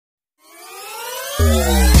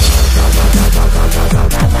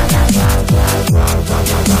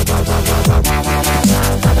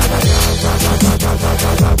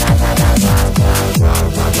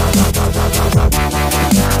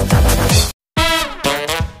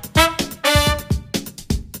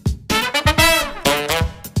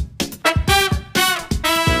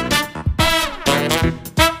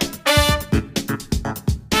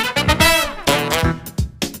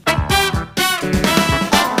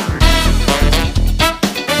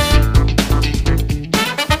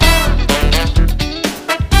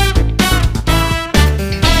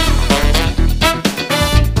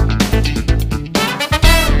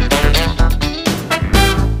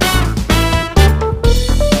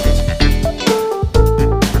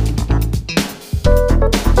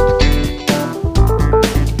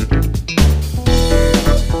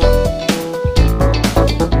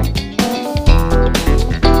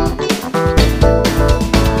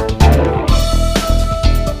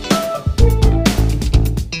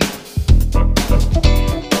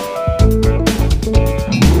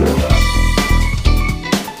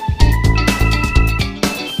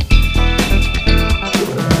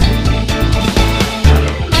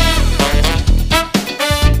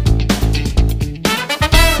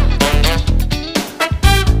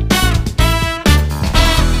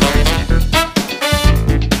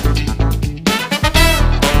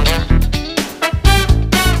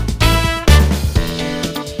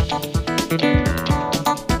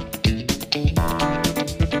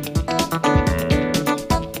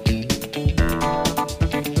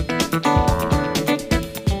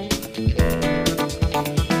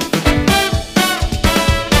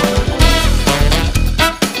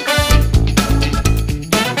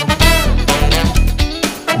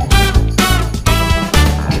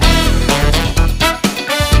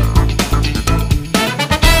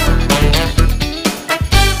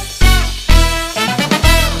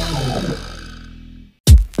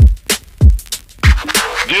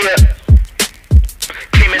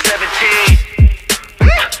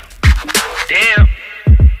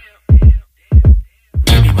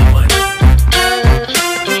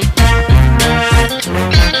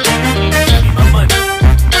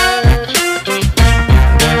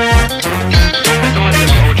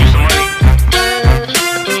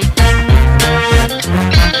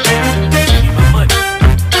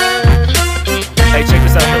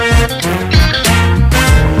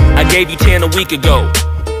gave you 10 a week ago.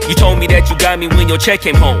 You told me that you got me when your check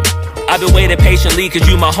came home. I've been waiting patiently cause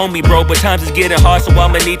you my homie, bro, but times is getting hard, so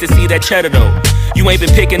I'ma need to see that cheddar though. You ain't been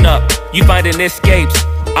picking up, you finding escapes.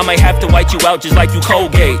 I might have to white you out just like you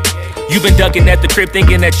Colgate. You been ducking at the crib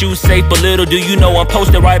thinking that you safe, but little do you know I'm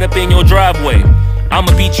posted right up in your driveway.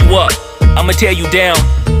 I'ma beat you up, I'ma tear you down,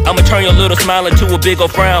 I'ma turn your little smile into a big ol'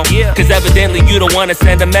 frown. Cause evidently you don't wanna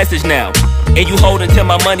send a message now, and you holding to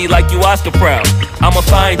my money like you Oscar proud. I'ma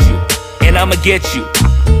find you, and I'ma get you.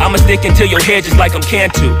 I'ma stick into your head just like I'm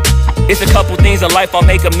Cantu. It's a couple things in life I'll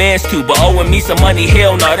make amends to, but owing me some money,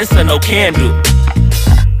 hell no, this a no can do.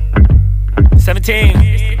 17.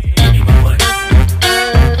 Give me my money.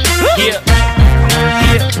 Yeah.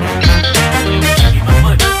 Yeah. Give me my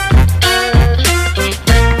money.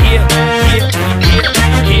 Yeah. Yeah.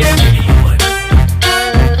 Yeah. Yeah. Give me my money.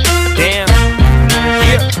 Damn.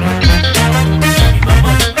 Yeah. Give me my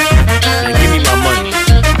money. Man, give me my money.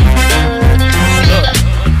 Look.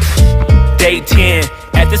 Day 10.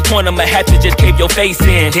 At this point I'ma have to just cave your face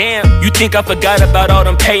in. Damn, you think I forgot about all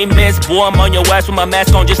them payments? Boy, I'm on your ass with my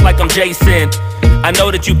mask on just like I'm Jason. I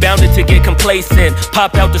know that you bounded to get complacent.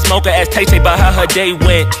 Pop out the smoker, ask Tay about how her day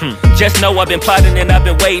went. Just know I've been plotting and I've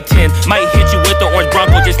been waiting. Might hit you with the orange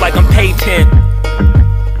Bronco just like I'm Peyton.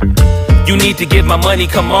 You need to get my money,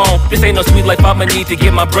 come on. This ain't no sweet life, I'ma need to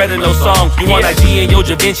get my bread and no song. You want IG and your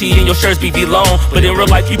Da Vinci and your shirts be long, but in real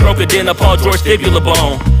life you broke it in a Paul George fibula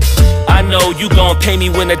bone. I know you gon' pay me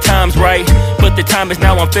when the time's right, but the time is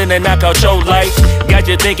now, I'm finna knock out your lights. Got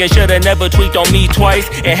you thinking shoulda never tweaked on me twice,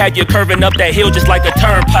 and had you curving up that hill just like a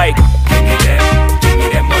turnpike. Give me that, give me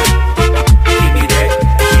that money. Give me that,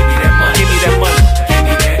 give me that money. Give me that money. Give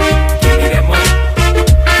me that, give me that money.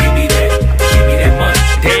 Give me that, give me that money.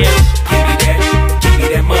 Damn. Give me that, give me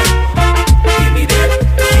that money. Give me that,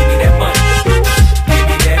 give me that money. Give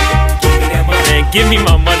me that, give me that money. Man, give me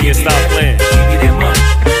my money and stop playing. Give me that money.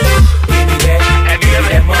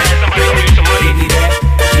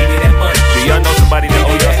 Y'all know somebody that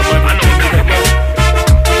owe y'all some money? I know a couple people.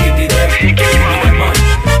 Give me that, give me my money.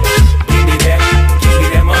 Give me that, give me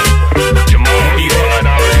that money. Jamal, you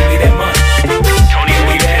heard already. Give me that money. Tony,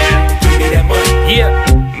 who you had? Give me that money. Yeah,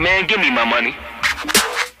 man, give me my money.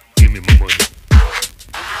 Give me my money.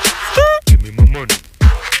 Give me my money.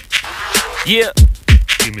 Yeah.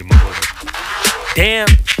 Give me my money. Damn.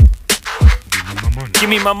 Give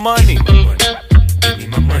me my money. Give me my money. Give me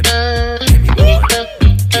my money. Give me my money.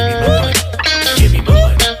 Give me my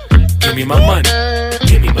money. Give me my money.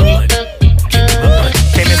 Give me my money.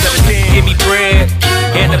 Came in 17. Give me bread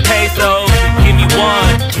and the peso. Give me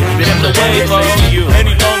one. Then I'm the wave on you.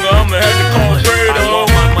 Any longer, I'ma have to call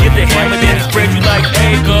Fredo. Get the hammer, then spread you like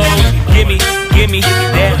Egos. Give me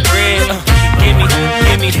that bread. Give me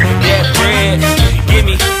that bread.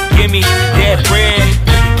 Give me that bread.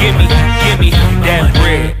 Give me that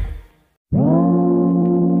bread.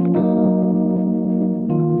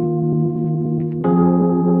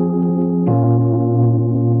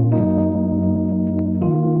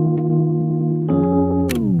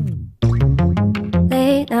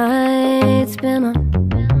 Late nights, been on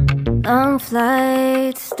long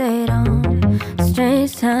flights, stayed on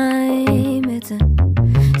strange time. It's a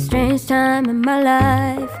strange time in my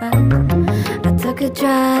life. I took a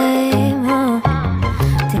drive home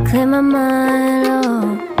to clear my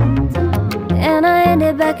mind, and I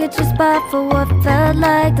ended back at your spot for what felt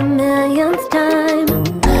like the millionth time.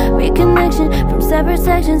 Reconnection from separate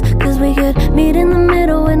sections, cause we could meet in the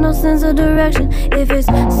middle with no sense of direction. If it's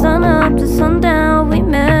sun up to sundown, we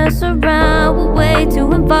mess around, we're way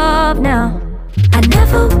too involved now. I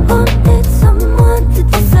never wanted someone to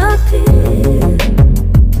disappear,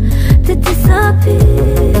 to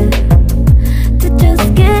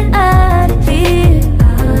just get out of here.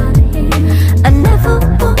 I never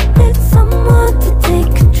wanted someone to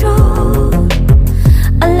take control.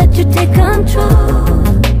 I let you take control.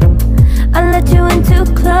 I let you in too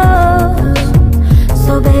close.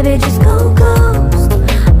 So baby, just go ghost.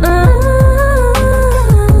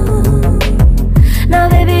 Now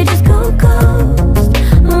baby, just go ghost.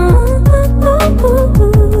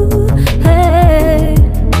 Hey,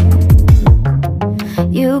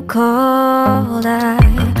 you called, I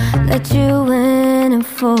let you in and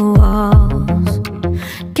 4 walls.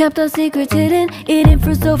 Kept our secrets hidden, eating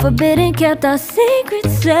fruit so forbidden. Kept our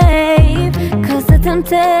secrets safe, cause the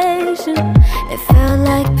temptation, it felt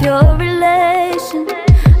like pure relation.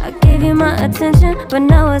 I gave you my attention, but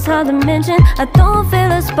now it's hard to mention. I don't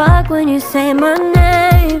feel a spark when you say my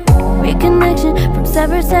name. Reconnection from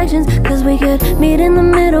separate sections, cause we could meet in the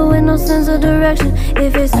middle with no sense of direction.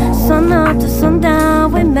 If it's sun up to sundown,